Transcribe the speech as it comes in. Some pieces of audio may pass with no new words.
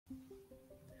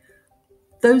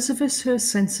Those of us who are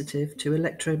sensitive to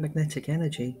electromagnetic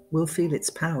energy will feel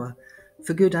its power,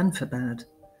 for good and for bad.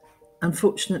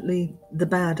 Unfortunately, the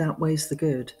bad outweighs the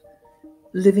good.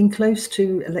 Living close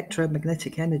to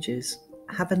electromagnetic energies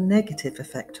have a negative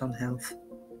effect on health.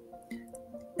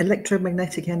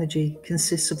 Electromagnetic energy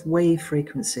consists of wave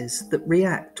frequencies that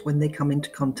react when they come into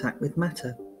contact with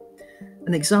matter.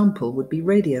 An example would be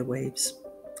radio waves.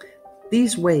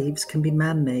 These waves can be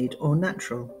man-made or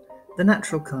natural, the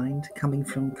natural kind coming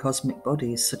from cosmic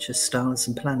bodies such as stars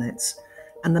and planets,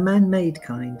 and the man-made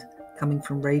kind coming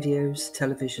from radios,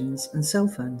 televisions, and cell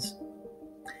phones.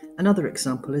 Another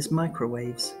example is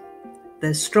microwaves.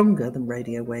 They're stronger than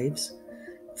radio waves.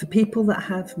 For people that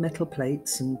have metal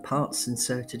plates and parts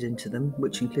inserted into them,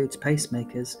 which includes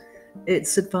pacemakers,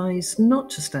 it's advised not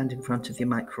to stand in front of your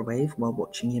microwave while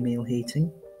watching your meal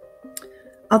heating.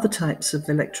 Other types of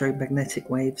electromagnetic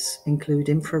waves include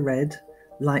infrared,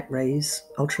 light rays,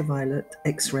 ultraviolet,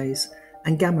 X-rays,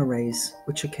 and gamma rays,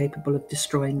 which are capable of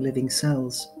destroying living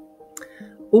cells.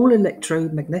 All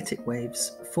electromagnetic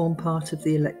waves form part of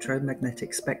the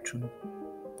electromagnetic spectrum.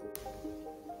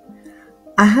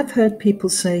 I have heard people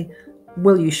say,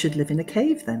 well, you should live in a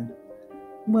cave then.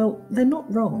 Well, they're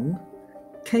not wrong.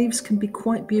 Caves can be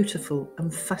quite beautiful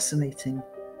and fascinating.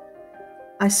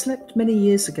 I slept many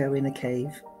years ago in a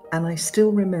cave, and I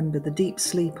still remember the deep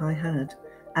sleep I had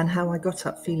and how I got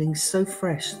up feeling so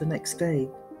fresh the next day.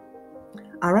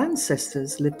 Our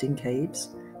ancestors lived in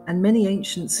caves, and many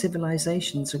ancient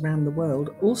civilizations around the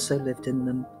world also lived in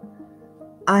them.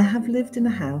 I have lived in a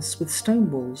house with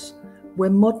stone walls where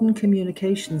modern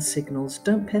communication signals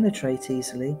don't penetrate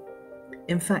easily.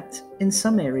 In fact, in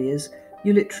some areas,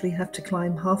 you literally have to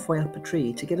climb halfway up a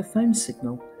tree to get a phone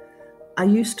signal. I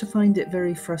used to find it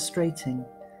very frustrating.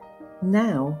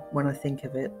 Now, when I think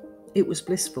of it, it was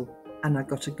blissful, and I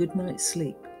got a good night's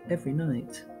sleep every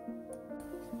night.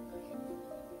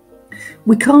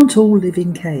 We can't all live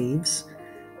in caves.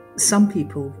 Some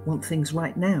people want things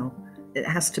right now. It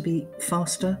has to be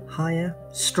faster, higher,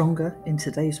 stronger in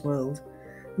today's world,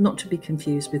 not to be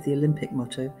confused with the Olympic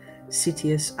motto,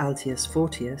 Citius Altius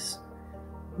Fortius.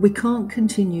 We can't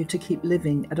continue to keep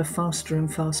living at a faster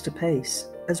and faster pace,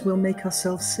 as we'll make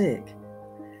ourselves sick.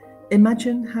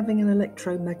 Imagine having an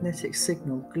electromagnetic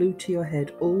signal glued to your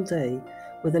head all day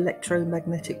with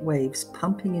electromagnetic waves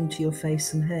pumping into your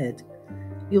face and head.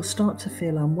 You'll start to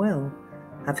feel unwell,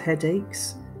 have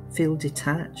headaches, feel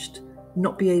detached,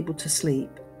 not be able to sleep,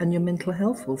 and your mental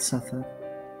health will suffer.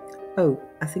 Oh,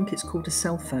 I think it's called a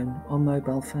cell phone or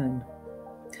mobile phone.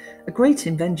 A great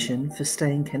invention for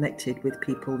staying connected with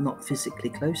people not physically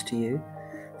close to you,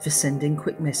 for sending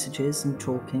quick messages and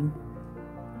talking.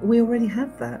 We already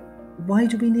have that. Why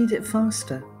do we need it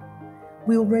faster?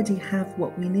 We already have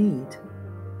what we need.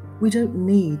 We don't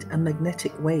need a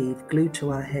magnetic wave glued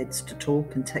to our heads to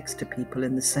talk and text to people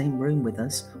in the same room with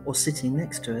us or sitting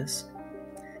next to us.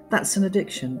 That's an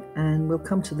addiction, and we'll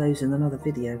come to those in another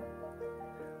video.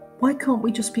 Why can't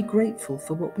we just be grateful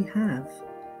for what we have?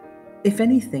 If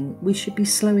anything, we should be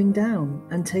slowing down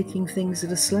and taking things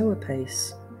at a slower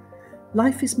pace.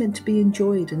 Life is meant to be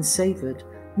enjoyed and savoured,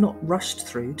 not rushed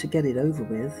through to get it over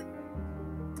with.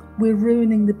 We're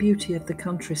ruining the beauty of the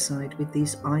countryside with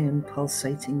these iron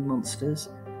pulsating monsters.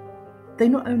 They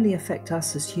not only affect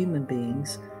us as human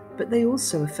beings, but they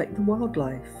also affect the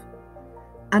wildlife.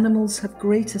 Animals have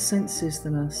greater senses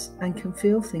than us and can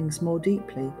feel things more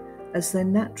deeply, as they're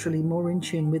naturally more in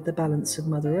tune with the balance of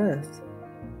Mother Earth.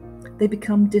 They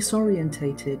become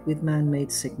disorientated with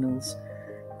man-made signals.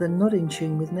 They're not in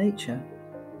tune with nature.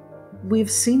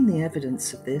 We've seen the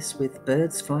evidence of this with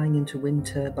birds flying into wind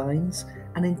turbines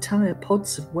and entire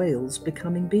pods of whales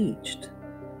becoming beached.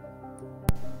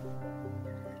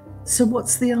 So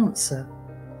what's the answer?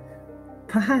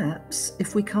 Perhaps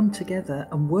if we come together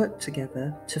and work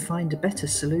together to find a better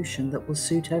solution that will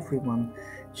suit everyone,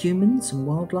 humans and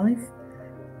wildlife.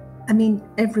 I mean,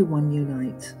 everyone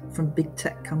unite, from big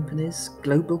tech companies,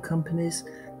 global companies,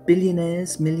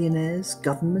 billionaires, millionaires,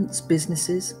 governments,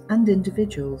 businesses, and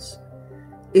individuals.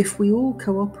 If we all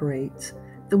cooperate,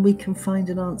 then we can find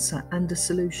an answer and a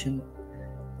solution.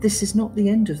 This is not the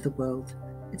end of the world,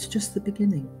 it's just the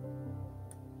beginning.